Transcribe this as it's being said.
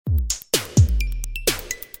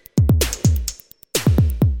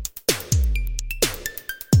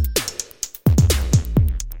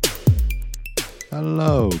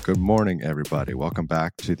Hello, good morning, everybody. Welcome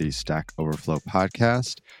back to the Stack Overflow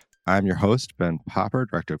podcast. I'm your host, Ben Popper,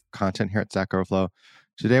 Director of Content here at Stack Overflow.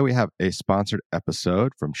 Today we have a sponsored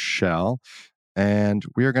episode from Shell, and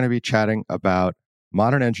we are going to be chatting about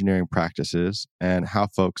modern engineering practices and how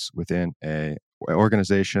folks within an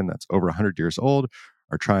organization that's over 100 years old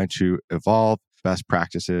are trying to evolve best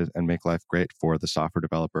practices and make life great for the software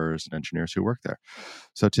developers and engineers who work there.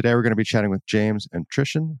 So today we're going to be chatting with James and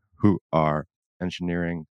Tristan, who are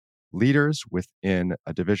engineering leaders within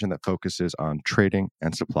a division that focuses on trading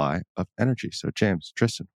and supply of energy. So James,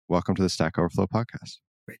 Tristan, welcome to the Stack Overflow podcast.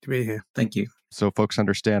 Great to be here. Thank you. So folks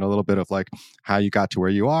understand a little bit of like how you got to where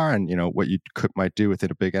you are and, what you might do within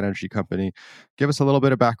a big energy company. Give us a little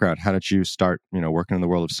bit of background. How did you start, working in the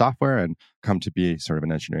world of software and come to be sort of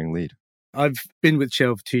an engineering lead? I've been with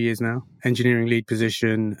Shell for 2 years now, engineering lead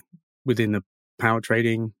position within the power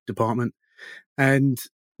trading department. And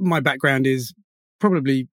my background is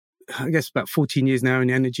probably, I guess, about 14 years now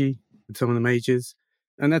in energy with some of the majors.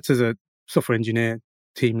 And that's as a software engineer,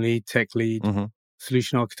 team lead, tech lead,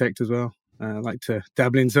 solution architect as well. I like to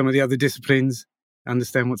dabble in some of the other disciplines,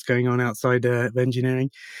 understand what's going on outside of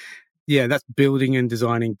engineering. Yeah, that's building and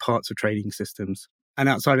designing parts of trading systems. And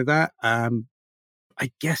outside of that,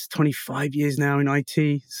 I guess 25 years now in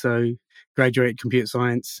IT. So graduated computer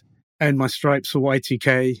science, earned my stripes for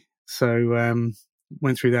Y2K. So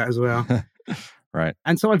went through that as well. Right.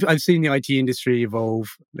 And so I've seen the IT industry evolve.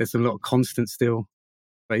 There's a lot of constant still.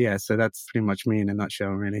 But yeah, so that's pretty much me in a nutshell,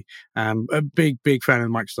 really. A big fan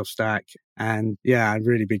of the Microsoft stack. And yeah, I'm a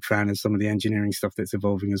really big fan of some of the engineering stuff that's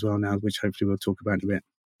evolving as well now, which hopefully we'll talk about in a bit.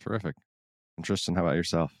 Terrific. Tristan, how about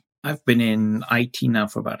yourself? I've been in IT now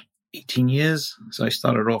for about 18 years. So I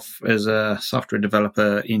started off as a software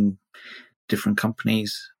developer in different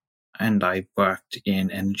companies. And I worked in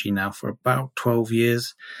energy now for about 12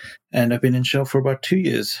 years. And I've been in Shell for about 2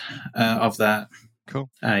 years of that. Cool.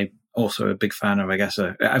 I'm also a big fan of,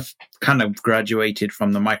 I've kind of graduated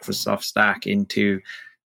from the Microsoft stack into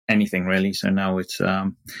anything really. So now it's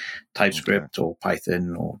TypeScript or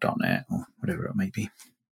Python or .NET or whatever it may be.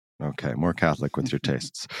 Okay, more Catholic with your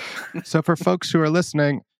tastes. So for folks who are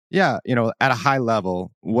listening, yeah, at a high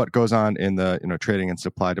level, what goes on in the, trading and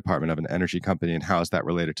supply department of an energy company and how is that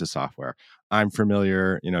related to software? I'm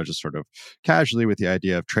familiar, just sort of casually with the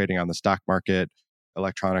idea of trading on the stock market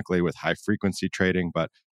electronically with high frequency trading,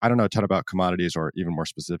 but I don't know a ton about commodities or even more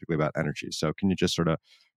specifically about energy. So can you just sort of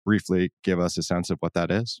briefly give us a sense of what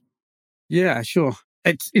that is? Yeah, sure.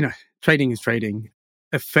 It's, trading is trading.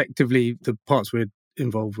 Effectively, the parts we're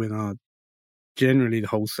involved with are generally the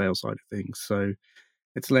wholesale side of things. So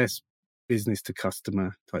it's less business to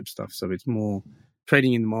customer type stuff. So it's more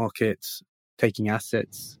trading in the markets, taking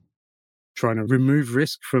assets, trying to remove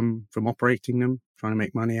risk from operating them, trying to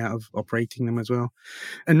make money out of operating them as well.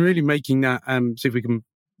 And really making that, so if we can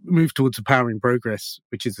move towards the powering progress,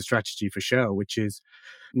 which is the strategy for Shell, which is,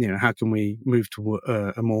 how can we move to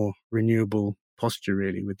a more renewable posture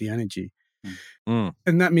really with the energy? And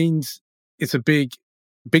that means it's a big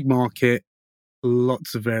market,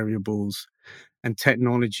 lots of variables. And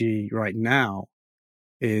technology right now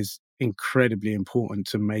is incredibly important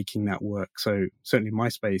to making that work. So certainly in my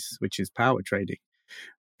space, which is power trading,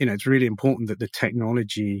 it's really important that the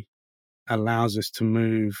technology allows us to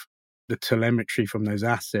move the telemetry from those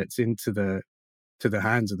assets into the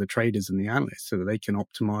hands of the traders and the analysts so that they can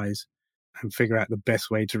optimize and figure out the best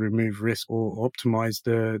way to remove risk or optimize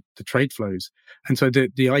the trade flows. And so the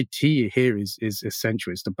IT here is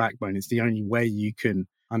essential. It's the backbone. It's the only way you can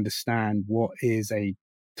understand what is a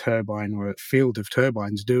turbine or a field of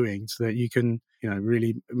turbines doing so that you can,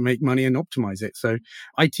 really make money and optimize it. So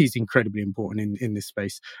IT is incredibly important in this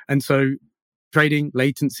space. And so trading,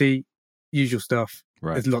 latency, usual stuff.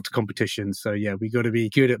 Right. There's lots of competition. So yeah, we got to be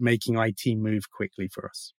good at making IT move quickly for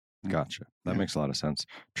us. Gotcha. That makes a lot of sense.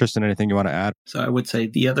 Tristan, anything you want to add? So I would say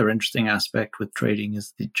the other interesting aspect with trading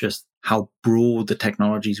is just how broad the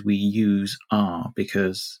technologies we use are,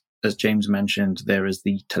 because as James mentioned, there is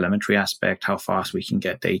the telemetry aspect, how fast we can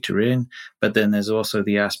get data in, but then there's also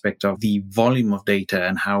the aspect of the volume of data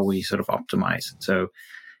and how we sort of optimize. So,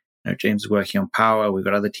 James is working on power. We've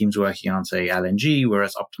got other teams working on, say, LNG,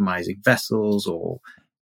 whereas optimizing vessels or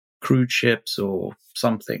crude ships or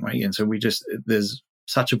something, right? And so there's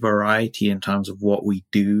such a variety in terms of what we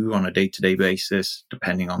do on a day-to-day basis,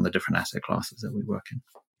 depending on the different asset classes that we work in.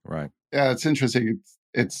 Right. Yeah, it's interesting.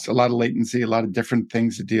 It's a lot of latency, a lot of different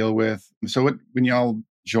things to deal with. So when y'all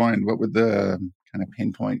joined, what were the kind of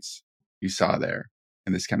pain points you saw there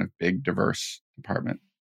in this kind of big, diverse department?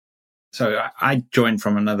 So I joined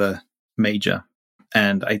from another major,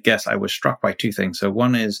 and I guess I was struck by two things. So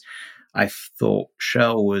one is I thought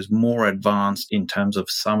Shell was more advanced in terms of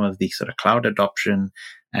some of the sort of cloud adoption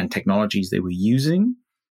and technologies they were using,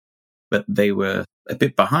 but they were a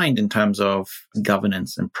bit behind in terms of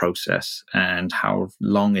governance and process and how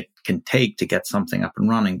long it can take to get something up and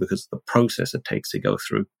running because of the process it takes to go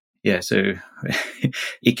through. Yeah, so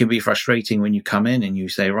it can be frustrating when you come in and you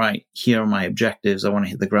say, right, here are my objectives. I want to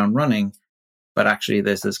hit the ground running. But actually,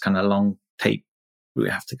 there's this kind of long tape we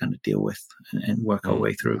have to kind of deal with and work our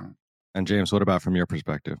way through. And James, what about from your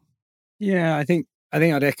perspective? Yeah, I think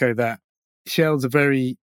I'd echo that. Shell's a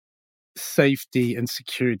very safety and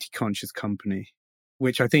security conscious company,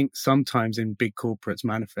 which I think sometimes in big corporates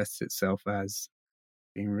manifests itself as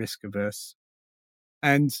being risk averse.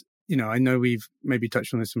 And, I know we've maybe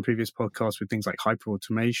touched on this in previous podcasts with things like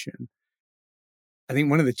hyperautomation. I think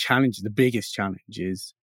one of the challenges, the biggest challenge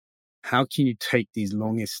is how can you take these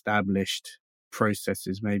long established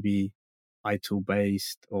processes, maybe ITIL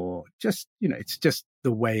based or just, it's just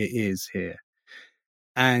the way it is here,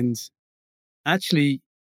 and actually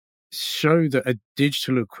show that a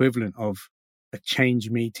digital equivalent of a change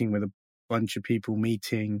meeting with a bunch of people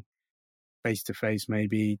meeting face to face,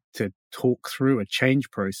 maybe to talk through a change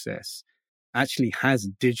process, actually has a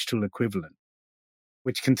digital equivalent,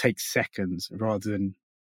 which can take seconds rather than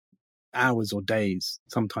hours or days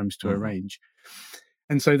sometimes to arrange.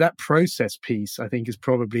 And so that process piece, I think, is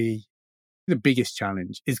probably the biggest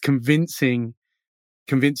challenge, is convincing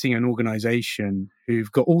an organization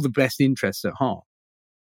who've got all the best interests at heart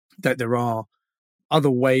that there are other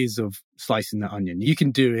ways of slicing the onion. You can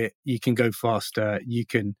do it. You can go faster. You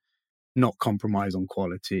can not compromise on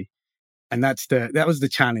quality. And that was the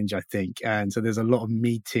challenge, I think. And so there's a lot of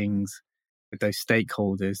meetings with those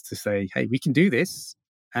stakeholders to say, hey, we can do this.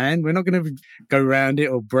 And we're not going to go around it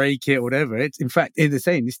or break it or whatever. It's, in fact, in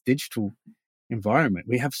this digital environment,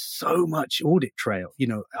 we have so much audit trail.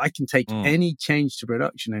 I can take any change to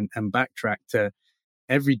production and backtrack to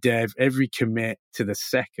every dev, every commit to the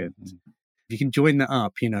second. If you can join that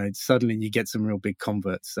up, suddenly you get some real big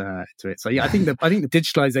converts to it. So yeah, I think the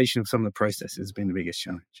digitalization of some of the processes has been the biggest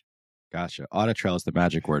challenge. Gotcha. Audit trail is the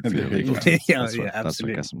magic word for you. Yeah, absolutely. That's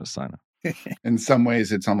what gets them to sign up. In some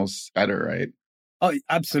ways, it's almost better, right? Oh,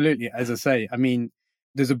 absolutely. As I say, I mean,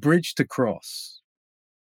 there's a bridge to cross,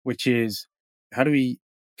 which is how do we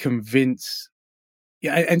convince?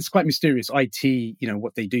 Yeah, and it's quite mysterious. IT,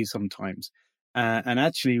 what they do sometimes, and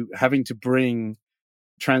actually having to bring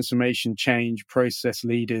transformation, change, process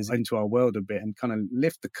leaders into our world a bit and kind of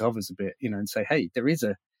lift the covers a bit, and say, hey, there is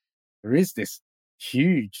this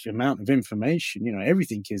huge amount of information.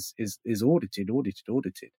 Everything is audited.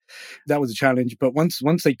 That was a challenge, but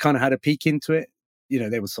once they kind of had a peek into it,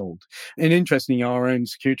 they were sold. And interestingly, our own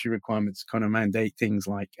security requirements kind of mandate things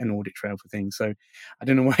like an audit trail for things. So I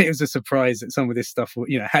don't know why it was a surprise that some of this stuff,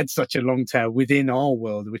 had such a long tail within our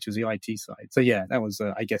world, which was the IT side. So yeah, that was,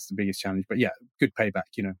 I guess, the biggest challenge. But yeah, good payback,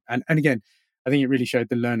 And again, I think it really showed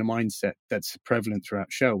the learner mindset that's prevalent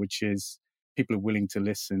throughout Shell, which is people are willing to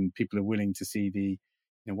listen. People are willing to see the,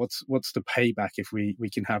 what's the payback if we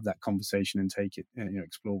can have that conversation and take it,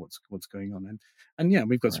 explore what's going on. And yeah,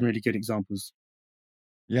 we've got some really good examples.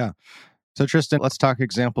 Yeah. So Tristan, let's talk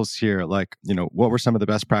examples here. Like, what were some of the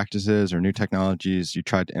best practices or new technologies you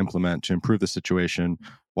tried to implement to improve the situation?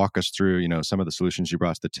 Walk us through, some of the solutions you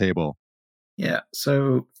brought to the table. Yeah.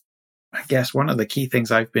 So I guess one of the key things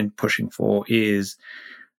I've been pushing for is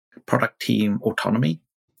product team autonomy.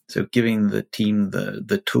 So giving the team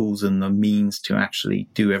the tools and the means to actually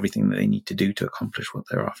do everything that they need to do to accomplish what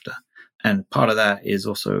they're after. And part of that is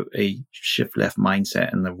also a shift left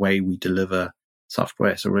mindset in the way we deliver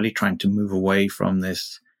software. So really trying to move away from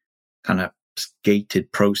this kind of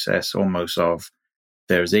gated process almost of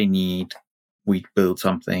there's a need, we build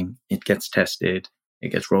something, it gets tested, it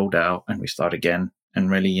gets rolled out, and we start again,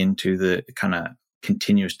 and really into the kind of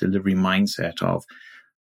continuous delivery mindset of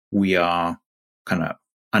we are kind of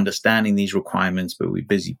understanding these requirements, but we're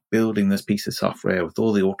busy building this piece of software with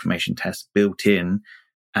all the automation tests built in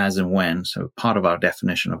as and when. So part of our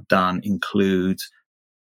definition of done includes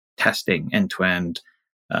testing, end-to-end,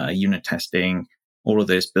 unit testing, all of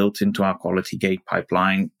this built into our quality gate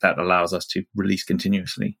pipeline that allows us to release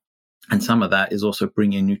continuously. And some of that is also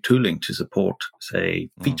bringing new tooling to support, say,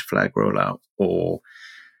 feature flag rollout, or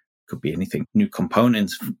could be anything, new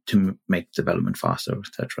components to make development faster,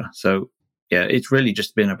 etc. So yeah, it's really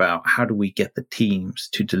just been about how do we get the teams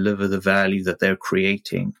to deliver the value that they're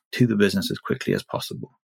creating to the business as quickly as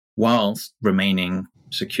possible, whilst remaining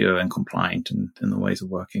secure and compliant in the ways of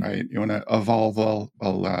working. Right. You want to evolve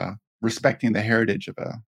while respecting the heritage of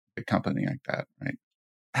a company like that, right?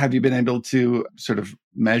 Have you been able to sort of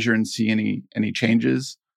measure and see any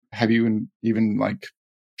changes have you even like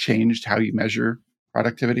changed how you measure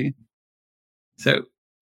productivity? So,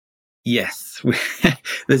 yes,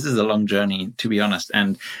 this is a long journey, to be honest.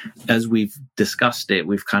 And as we've discussed it,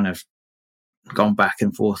 we've kind of gone back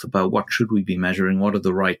and forth about what should we be measuring, what are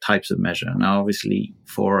the right types of measure. Now, obviously,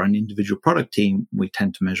 for an individual product team, we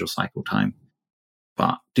tend to measure cycle time.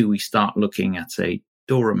 But do we start looking at, say,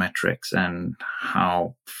 DORA metrics and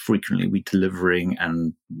how frequently we're delivering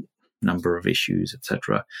and number of issues,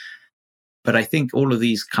 etc.? But I think all of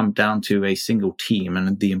these come down to a single team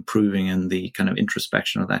and the improving and the kind of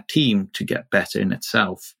introspection of that team to get better in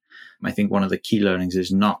itself. I think one of the key learnings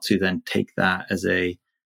is not to then take that as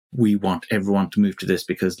we want everyone to move to this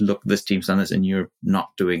because look, this team's done this and you're not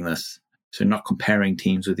doing this. So not comparing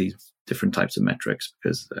teams with these different types of metrics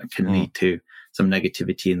because that can lead to some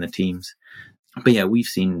negativity in the teams. But yeah, we've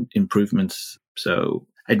seen improvements. So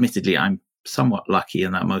admittedly, I'm somewhat lucky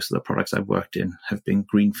in that most of the products I've worked in have been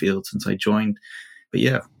greenfield since I joined. But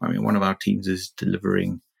yeah, I mean, one of our teams is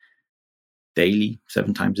delivering daily,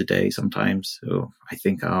 7 times a day sometimes. So I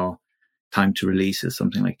think our time to release is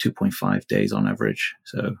something like 2.5 days on average.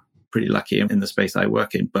 So pretty lucky in the space I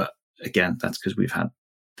work in. But again, that's because we've had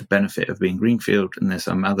the benefit of being greenfield, and there's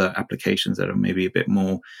some other applications that are maybe a bit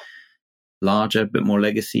more larger, a bit more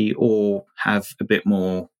legacy, or have a bit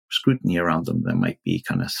more scrutiny around them. There might be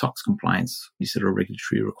kind of SOX compliance, these sort of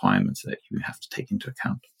regulatory requirements that you have to take into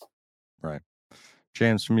account. Right.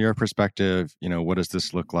 James, from your perspective, what does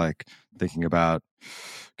this look like? Thinking about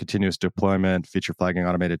continuous deployment, feature flagging,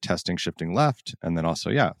 automated testing, shifting left, and then also,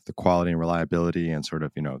 the quality and reliability and sort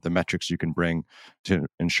of, the metrics you can bring to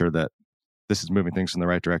ensure that this is moving things in the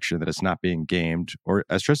right direction, that it's not being gamed, or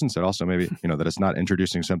as Tristan said, also maybe, that it's not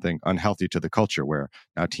introducing something unhealthy to the culture where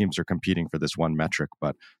now teams are competing for this one metric,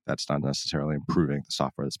 but that's not necessarily improving the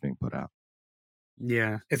software that's being put out.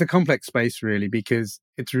 Yeah, it's a complex space really, because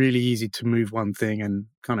it's really easy to move one thing and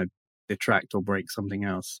kind of detract or break something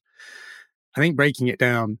else. I think breaking it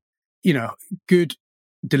down, good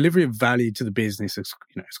delivery of value to the business as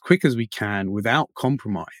quick as we can without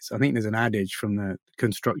compromise. I think there's an adage from the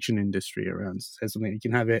construction industry around says something, you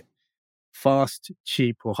can have it fast,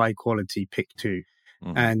 cheap, or high quality, pick two.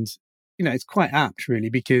 Mm-hmm. And, it's quite apt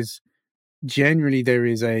really, because generally there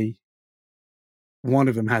is one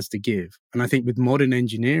of them has to give. And I think with modern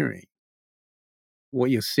engineering,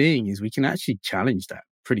 what you're seeing is we can actually challenge that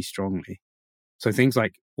pretty strongly. So things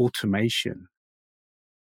like automation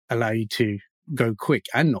allow you to go quick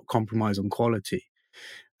and not compromise on quality.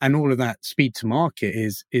 And all of that speed to market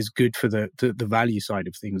is good for the value side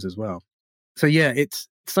of things as well. So yeah, it's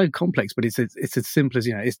so complex, but it's as simple as,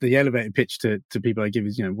 it's the elevator pitch to people I give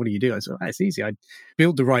is, what do you do? I say, it's easy. I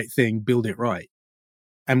build the right thing, build it right.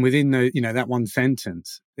 And within that one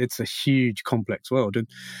sentence, it's a huge complex world. And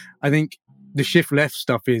I think the shift left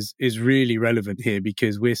stuff is really relevant here,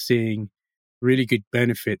 because we're seeing really good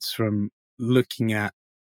benefits from looking at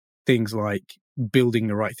things like building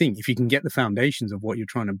the right thing. If you can get the foundations of what you're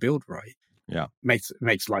trying to build right, makes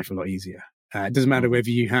life a lot easier. It doesn't matter whether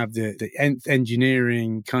you have the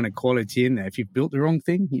engineering kind of quality in there. If you've built the wrong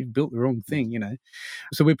thing, you've built the wrong thing,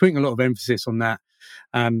 So we're putting a lot of emphasis on that.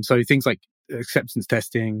 So things like acceptance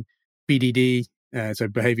testing, BDD, so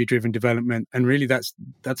behavior-driven development, and really that's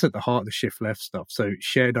at the heart of the shift left stuff. So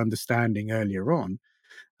shared understanding earlier on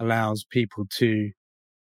allows people to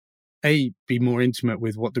be more intimate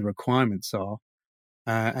with what the requirements are,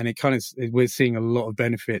 and it kind of we're seeing a lot of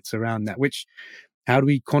benefits around that. Which, how do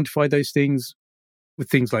we quantify those things? With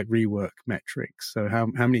things like rework metrics. So how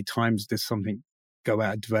many times does something go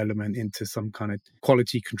out of development into some kind of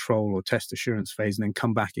quality control or test assurance phase and then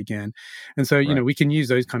come back again? And so, we can use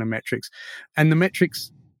those kind of metrics. And the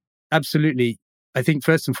metrics, absolutely, I think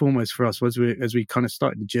first and foremost for us, as we kind of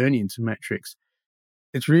started the journey into metrics,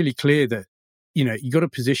 it's really clear that, you got to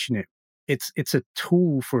position it. It's a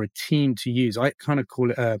tool for a team to use. I kind of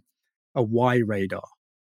call it a Y radar.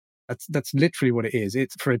 That's literally what it is.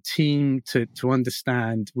 It's for a team to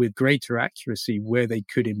understand with greater accuracy where they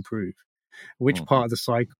could improve. Which part of the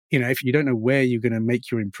cycle, if you don't know where you're going to make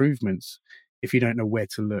your improvements, if you don't know where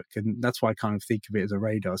to look. And that's why I kind of think of it as a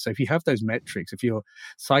radar. So if you have those metrics, if your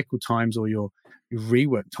cycle times or your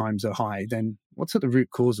rework times are high, then what's at the root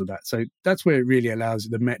cause of that? So that's where it really allows,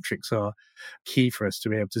 the metrics are key for us to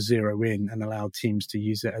be able to zero in and allow teams to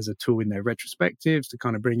use it as a tool in their retrospectives to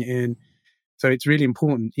kind of bring it in. So it's really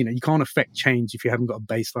important. You can't affect change if you haven't got a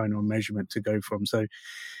baseline or measurement to go from. So,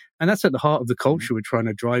 and that's at the heart of the culture we're trying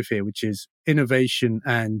to drive here, which is innovation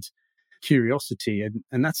and curiosity.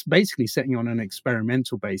 And that's basically setting on an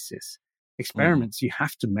experimental basis. Experiments you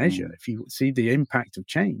have to measure if you see the impact of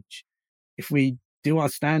change. If we do our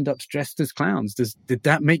stand-ups dressed as clowns? Did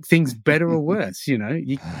that make things better or worse? You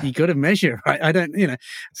got to measure, right? I don't,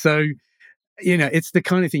 so, it's the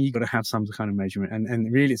kind of thing you got to have some kind of measurement,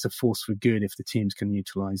 and really it's a force for good if the teams can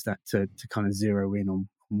utilize that to kind of zero in on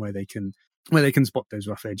where they can spot those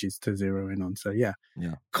rough edges to zero in on. So yeah.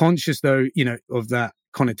 Conscious though, of that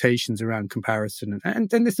connotations around comparison, and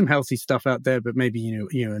there's some healthy stuff out there, but maybe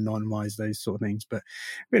anonymize those sort of things. But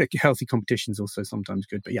really, healthy competition is also sometimes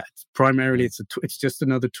good. But yeah, primarily it's just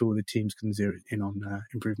another tool the teams can zero in on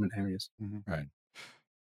improvement areas. Right.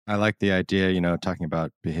 I like the idea, talking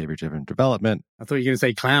about behavior-driven development. I thought you were going to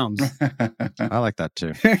say clowns. I like that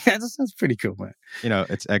too. That sounds pretty cool, man.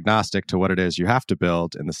 It's agnostic to what it is you have to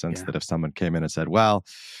build, in the sense that if someone came in and said, well,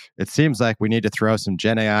 it seems like we need to throw some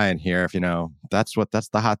Gen AI in here, if that's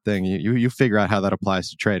the hot thing, you figure out how that applies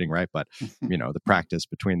to trading, right? But the practice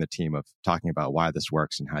between the team of talking about why this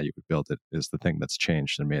works and how you would build it is the thing that's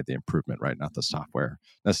changed and made the improvement, right? Not the software,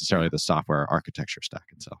 necessarily the software architecture stack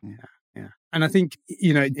itself. Yeah. And I think,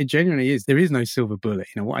 it genuinely is. There is no silver bullet.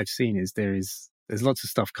 What I've seen is there's lots of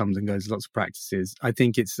stuff comes and goes, lots of practices. I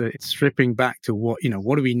think it's stripping back to what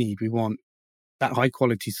do we need? We want that high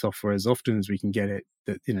quality software as often as we can get it,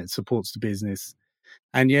 that, supports the business.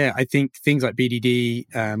 And I think things like BDD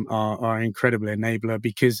are an incredible enabler,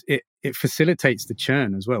 because it facilitates the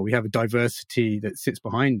churn as well. We have a diversity that sits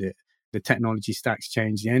behind it. The technology stacks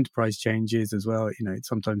change, the enterprise changes as well. It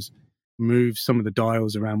sometimes move some of the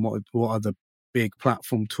dials around what are the big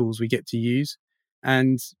platform tools we get to use.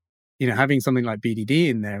 And, having something like BDD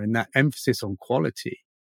in there and that emphasis on quality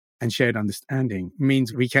and shared understanding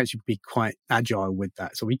means we can actually be quite agile with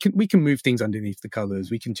that. So we can move things underneath the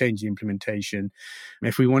covers. We can change the implementation.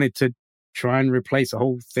 If we wanted to try and replace a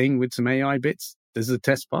whole thing with some AI bits, there's a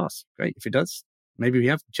test pass. Great. If it does, maybe we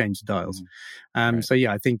have to change the dials. Right. So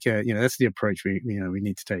I think, that's the approach we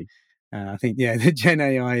need to take. I think, the Gen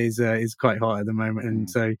AI is quite hot at the moment. And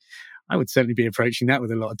so I would certainly be approaching that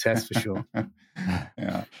with a lot of tests for sure.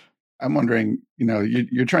 Yeah. I'm wondering,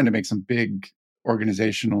 you're trying to make some big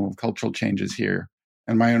organizational cultural changes here.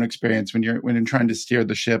 And my own experience, when you're trying to steer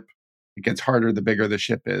the ship, it gets harder the bigger the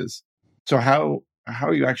ship is. So how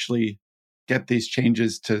you actually get these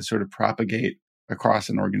changes to sort of propagate across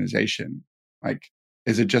an organization? Like,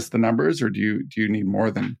 is it just the numbers, or do you need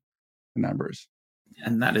more than the numbers?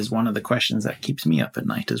 And that is one of the questions that keeps me up at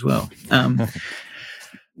night as well.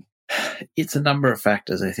 It's a number of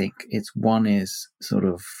factors, I think. One is sort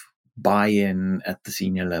of buy-in at the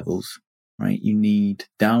senior levels, right? You need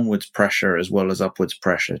downwards pressure as well as upwards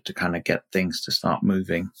pressure to kind of get things to start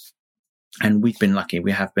moving. And we've been lucky.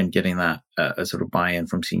 We have been getting that a sort of buy-in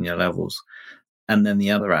from senior levels. And then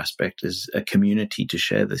the other aspect is a community to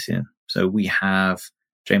share this in. So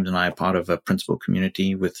James and I are part of a principal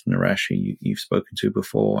community with Naresh, who you've spoken to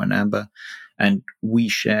before, and Amber. And we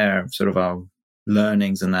share sort of our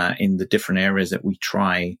learnings and that in the different areas that we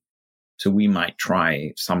try. So we might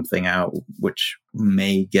try something out which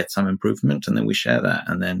may get some improvement, and then we share that.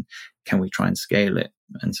 And then can we try and scale it?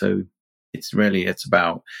 And so it's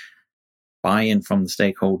about buy-in from the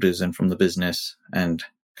stakeholders and from the business, and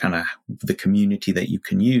kind of the community that you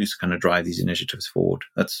can use to kind of drive these initiatives forward.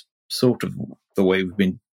 That's sort of the way we've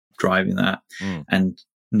been driving that. And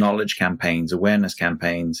knowledge campaigns, awareness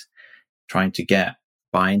campaigns, trying to get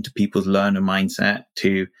buy into people's learner mindset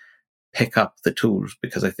to pick up the tools,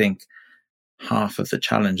 because I think half of the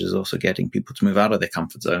challenge is also getting people to move out of their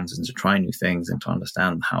comfort zones and to try new things and to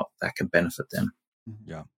understand how that can benefit them.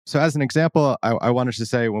 Yeah. So as an example, I wanted to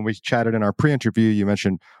say, when we chatted in our pre-interview, you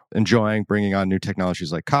mentioned enjoying bringing on new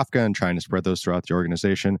technologies like Kafka and trying to spread those throughout the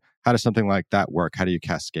organization. How does something like that work? How do you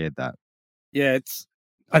cascade that? Yeah,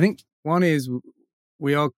 I think one is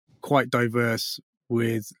we are quite diverse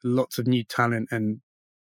with lots of new talent and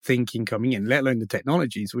thinking coming in, let alone the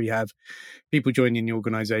technologies. We have people joining the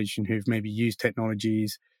organization who've maybe used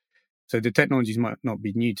technologies. So the technologies might not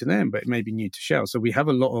be new to them, but it may be new to Shell. So we have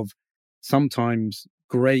a lot of sometimes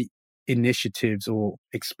great initiatives or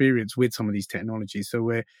experience with some of these technologies.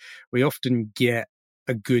 So we often get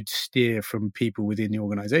a good steer from people within the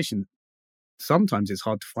organization. Sometimes it's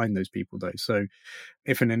hard to find those people though. So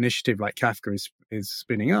if an initiative like Kafka is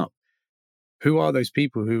spinning up, who are those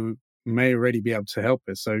people who may already be able to help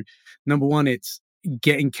us? So number one, it's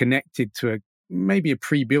getting connected to maybe a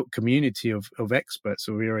pre-built community of experts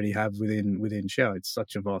that we already have within Shell. It's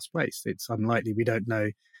such a vast place. It's unlikely we don't know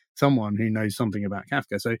someone who knows something about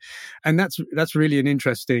Kafka. So, and that's really an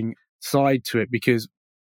interesting side to it, because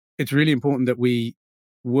it's really important that we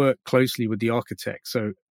work closely with the architect.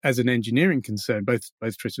 So as an engineering concern, both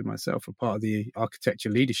Tristan and myself are part of the architecture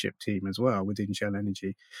leadership team as well within Shell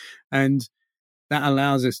Energy. And that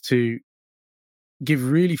allows us to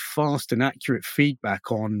give really fast and accurate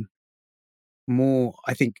feedback on more,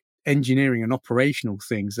 I think, engineering and operational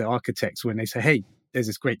things that architects, when they say, hey, there's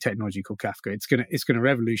this great technology called Kafka, it's gonna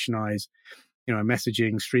revolutionize,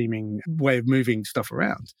 messaging, streaming, way of moving stuff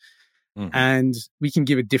around. Mm-hmm. And we can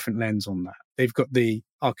give a different lens on that. They've got the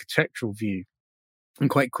architectural view, and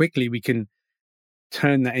quite quickly we can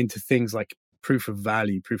turn that into things like proof of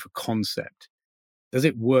value, proof of concept. Does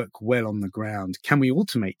it work well on the ground? Can we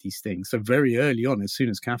automate these things? So very early on, as soon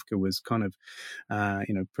as Kafka was kind of,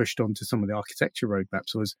 pushed onto some of the architecture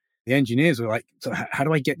roadmaps, was the engineers were like, so how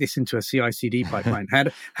do I get this into a CI/CD pipeline?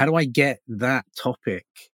 How do I get that topic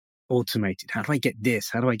automated? How do I get this?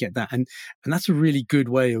 How do I get that? And that's a really good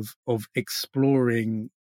way of exploring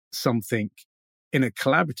something in a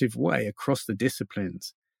collaborative way across the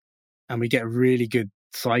disciplines. And we get really good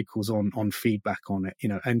cycles on feedback on it,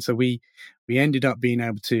 and so we ended up being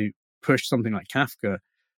able to push something like Kafka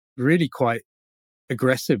really quite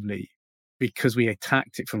aggressively, because we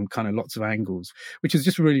attacked it from kind of lots of angles, which is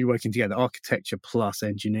just really working together, architecture plus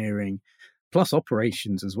engineering plus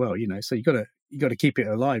operations as well, so you got to keep it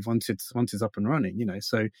alive once it's up and running,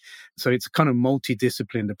 so it's a kind of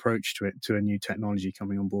multidisciplined approach to it, to a new technology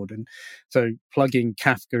coming on board. And so plugging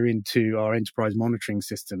Kafka into our enterprise monitoring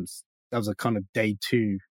systems, that was a kind of day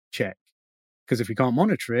 2 check, because if we can't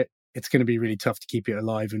monitor it, it's going to be really tough to keep it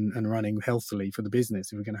alive and running healthily for the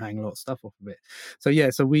business if we're going to hang a lot of stuff off of it.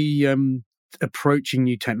 So we approaching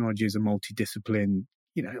new technology as a multidiscipline,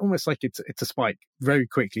 almost like it's a spike very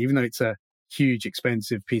quickly, even though it's a huge,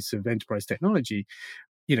 expensive piece of enterprise technology.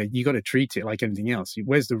 You got to treat it like anything else.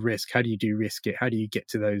 Where's the risk? How do you de-risk it? How do you get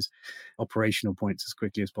to those operational points as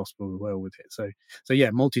quickly as possible as well with it? So yeah,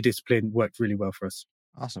 multidiscipline worked really well for us.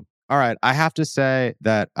 Awesome. All right. I have to say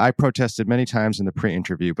that I protested many times in the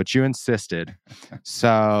pre-interview, but you insisted.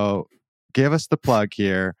 So give us the plug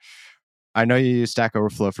here. I know you use Stack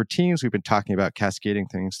Overflow for teams. We've been talking about cascading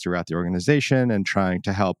things throughout the organization and trying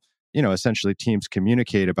to help, essentially teams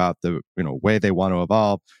communicate about the, way they want to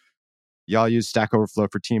evolve. Y'all use Stack Overflow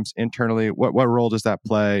for teams internally. What role does that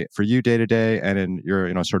play for you day to day and in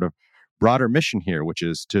your, sort of broader mission here, which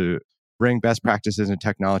is to bring best practices and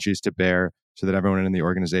technologies to bear so that everyone in the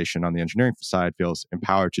organization on the engineering side feels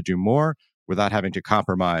empowered to do more without having to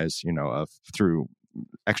compromise, through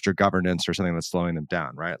extra governance or something that's slowing them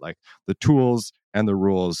down, right? Like the tools and the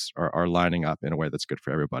rules are lining up in a way that's good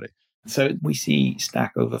for everybody. So we see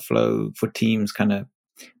Stack Overflow for teams kind of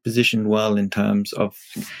positioned well in terms of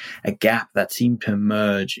a gap that seemed to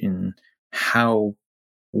emerge in how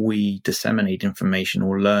we disseminate information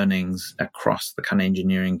or learnings across the kind of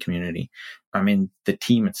engineering community. I mean, the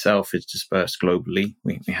team itself is dispersed globally.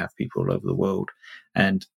 We have people all over the world.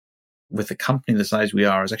 And with a company the size we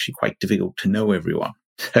are, it's actually quite difficult to know everyone.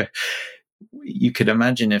 So you could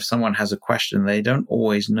imagine if someone has a question, they don't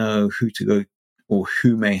always know who to go or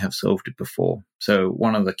who may have solved it before. So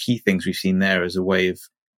one of the key things we've seen there is a way of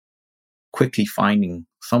quickly finding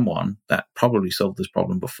someone that probably solved this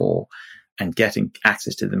problem before and getting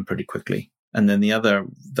access to them pretty quickly. And then the other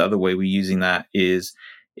way we're using that is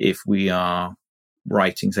if we are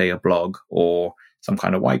writing, say, a blog or some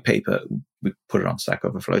kind of white paper, we put it on Stack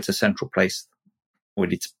Overflow. It's a central place where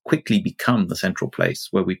it's quickly become the central place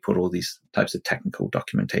where we put all these types of technical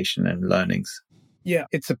documentation and learnings. Yeah,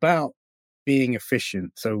 it's about being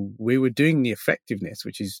efficient. So we were doing the effectiveness,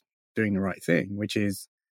 which is doing the right thing, which is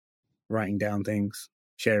writing down things,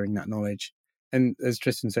 sharing that knowledge. And as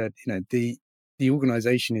Tristan said, the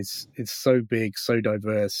organization is so big, so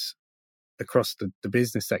diverse across the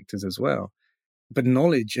business sectors as well. But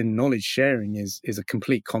knowledge and knowledge sharing is a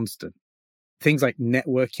complete constant. Things like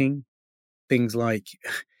networking, things like,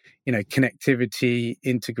 connectivity,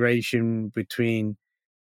 integration between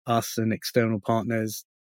us and external partners.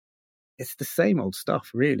 It's the same old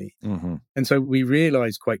stuff, really. Mm-hmm. And so we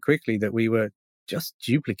realized quite quickly that we were just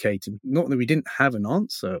duplicating. Not that we didn't have an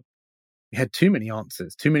answer. We had too many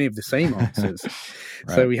answers, too many of the same answers.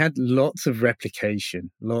 Right. So we had lots of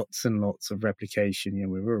replication, lots and lots of replication.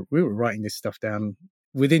 We were writing this stuff down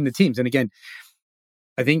within the teams. And again,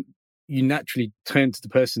 I think you naturally turn to the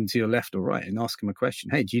person to your left or right and ask them a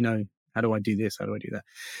question. Hey, do you know, how do I do this? How do I do that?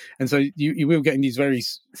 And so you will get in these very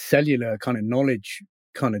cellular kind of knowledge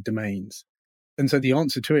kind of domains. And so the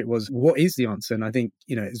answer to it was, what is the answer? And I think,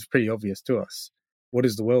 it's pretty obvious to us. What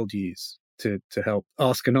does the world use to help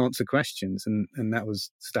ask and answer questions? And that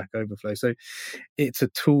was Stack Overflow. So it's a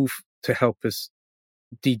tool to help us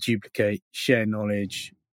deduplicate, share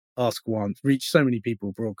knowledge, ask once, reach so many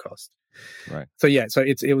people, broadcast. Right. So yeah, so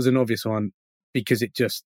it was an obvious one because it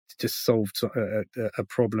just solved a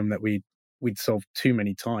problem that we'd solved too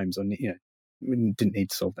many times on, We didn't need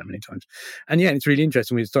to solve that many times. And yeah, it's really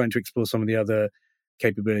interesting. We're starting to explore some of the other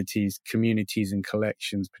capabilities. Communities and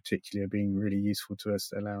collections particularly are being really useful to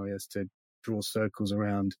us, allowing us to draw circles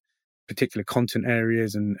around particular content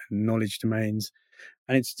areas and knowledge domains.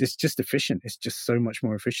 And it's just efficient. It's just so much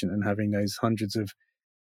more efficient than having those hundreds of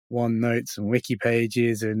OneNotes and wiki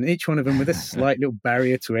pages, and each one of them with a slight little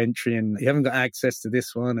barrier to entry, and you haven't got access to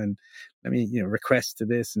this one, and let me request to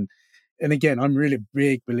this. And again, I'm really a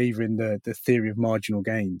big believer in the theory of marginal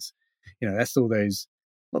gains. That's all those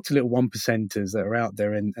lots of little 1%ers that are out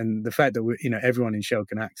there, and the fact that everyone in Shell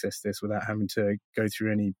can access this without having to go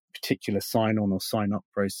through any particular sign-on or sign-up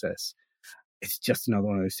process. It's just another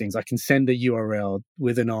one of those things. I can send a URL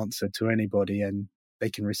with an answer to anybody, and they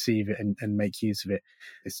can receive it and make use of it.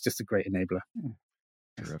 It's just a great enabler.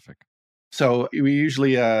 Terrific. So we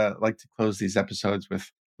usually like to close these episodes with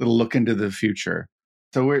a little look into the future.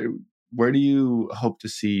 So where do you hope to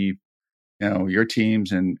see, your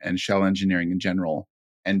teams and Shell Engineering in general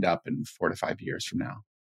end up in 4 to 5 years from now?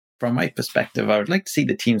 From my perspective, I would like to see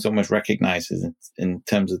the teams almost recognized in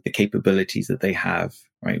terms of the capabilities that they have,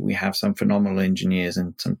 right? We have some phenomenal engineers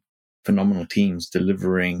and some phenomenal teams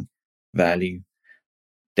delivering value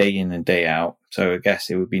day in and day out. So I guess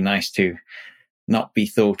it would be nice to not be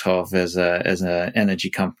thought of as an energy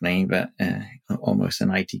company, but almost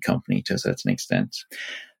an IT company to a certain extent.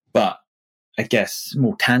 But I guess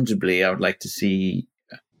more tangibly, I would like to see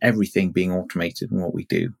everything being automated in what we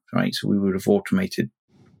do, right? So we would have automated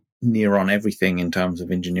near on everything in terms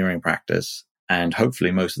of engineering practice, and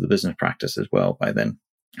hopefully most of the business practice as well by then.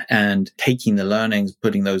 And taking the learnings,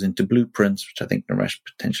 putting those into blueprints, which I think Naresh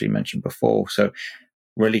potentially mentioned before. So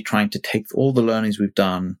really trying to take all the learnings we've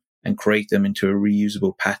done and create them into a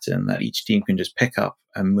reusable pattern that each team can just pick up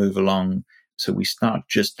and move along. So we start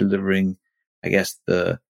just delivering, I guess,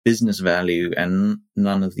 the business value and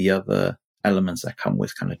none of the other elements that come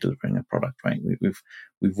with kind of delivering a product, right?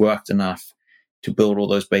 We've worked enough to build all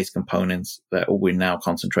those base components that all we're now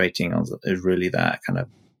concentrating on is really that kind of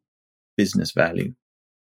business value.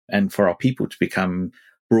 And for our people to become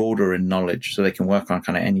broader in knowledge so they can work on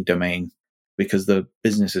kind of any domain, because the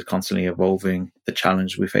business is constantly evolving, the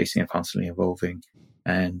challenges we're facing are constantly evolving,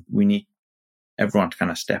 and we need everyone to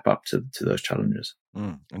kind of step up to those challenges.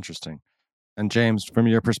 Interesting. And James, from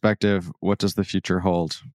your perspective, what does the future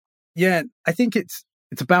hold? Yeah, I think it's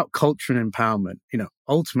about culture and empowerment.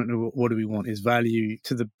 Ultimately, what do we want is value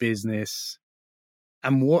to the business.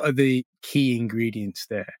 And what are the key ingredients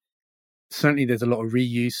there? Certainly, there's a lot of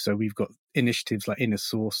reuse. So we've got initiatives like Inner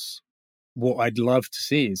Source. What I'd love to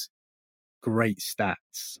see is great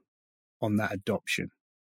stats on that adoption.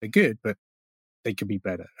 They're good, but they could be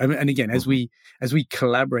better. And again, as we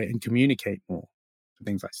collaborate and communicate more,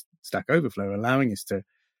 things like Stack Overflow, allowing us to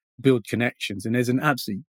build connections. And there's an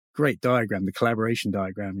absolutely great diagram, the collaboration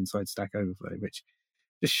diagram inside Stack Overflow, which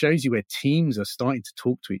just shows you where teams are starting to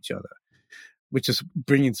talk to each other, which is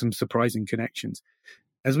bringing some surprising connections.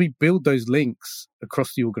 As we build those links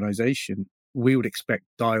across the organization, we would expect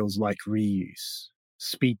dials like reuse,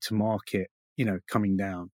 speed to market, coming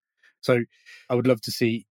down. So I would love to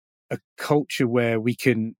see a culture where we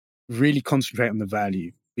can really concentrate on the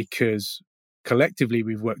value, because collectively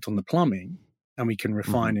we've worked on the plumbing and we can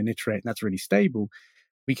refine and iterate, and that's really stable.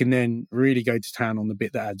 We can then really go to town on the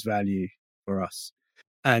bit that adds value for us.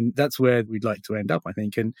 And that's where we'd like to end up, I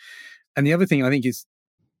think. And the other thing I think is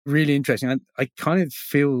really interesting, I kind of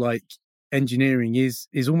feel like engineering is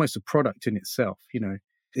almost a product in itself.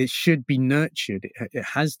 It should be nurtured. It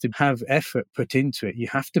has to have effort put into it. You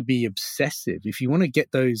have to be obsessive. If you want to get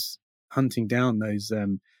hunting down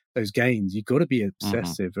those gains, you've got to be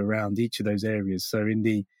obsessive around each of those areas. So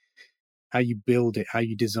in how you build it, how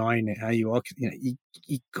you design it, how you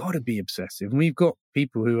got to be obsessive. And we've got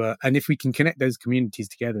people who are, and if we can connect those communities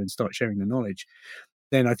together and start sharing the knowledge,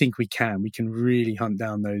 then I think we can really hunt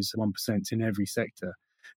down those 1% in every sector.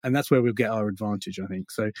 And that's where we'll get our advantage, I think.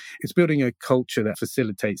 So it's building a culture that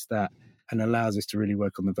facilitates that and allows us to really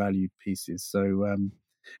work on the value pieces. So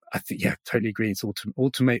I think, totally agree. It's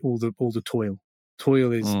automate all the toil.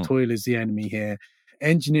 Toil is the enemy here.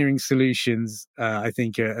 Engineering solutions, I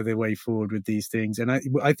think, are the way forward with these things. And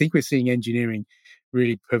I think we're seeing engineering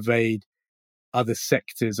really pervade other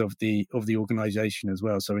sectors of the organization as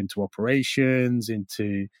well. So into operations,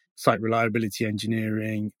 into site reliability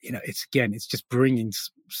engineering. It's just bringing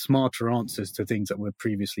smarter answers to things that were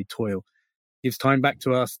previously toil. Gives time back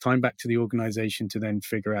to us, time back to the organization to then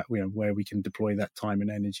figure out where we can deploy that time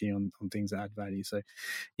and energy on things that add value. So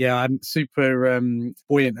I'm super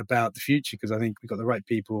buoyant about the future, because I think we've got the right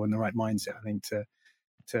people and the right mindset, I think, to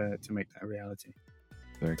make that a reality.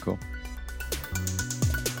 Very cool.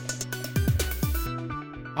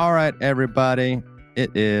 All right, everybody.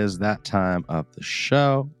 It is that time of the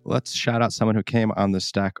show. Let's shout out someone who came on the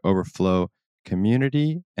Stack Overflow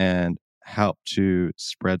community and helped to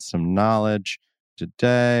spread some knowledge.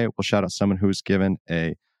 Today, we'll shout out someone who's given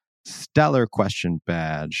a stellar question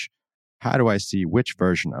badge. How do I see which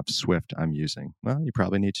version of Swift I'm using? Well, you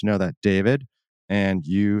probably need to know that, David. And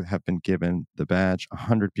you have been given the badge.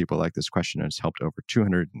 100 people like this question, and it's helped over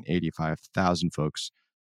 285,000 folks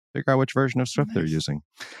figure out which version of Swift they're using.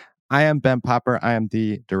 I am Ben Popper. I am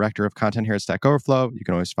the director of content here at Stack Overflow. You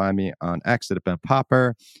can always find me on X at Ben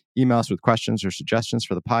Popper. Email us with questions or suggestions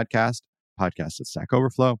for the podcast at Stack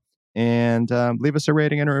Overflow. And leave us a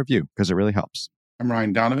rating and a review because it really helps. I'm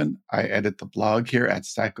Ryan Donovan. I edit the blog here at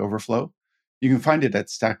Stack Overflow. You can find it at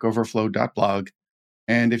stackoverflow.blog.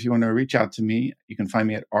 And if you want to reach out to me, you can find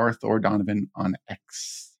me at rthordonovan on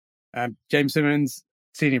X. James Simmons,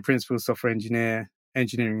 Senior Principal Software Engineer,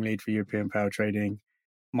 Engineering Lead for European Power Trading.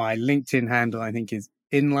 My LinkedIn handle, I think, is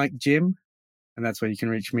InLikeJim, and that's where you can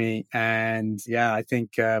reach me. And yeah, I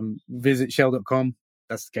think visit Shell.com.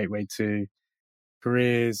 That's the gateway to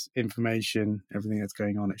careers, information, everything that's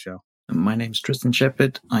going on at Shell. My name's Tristan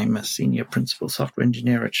Shepherd. I'm a Senior Principal Software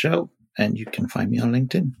Engineer at Shell, and you can find me on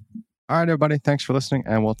LinkedIn. All right, everybody. Thanks for listening,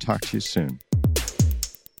 and we'll talk to you soon.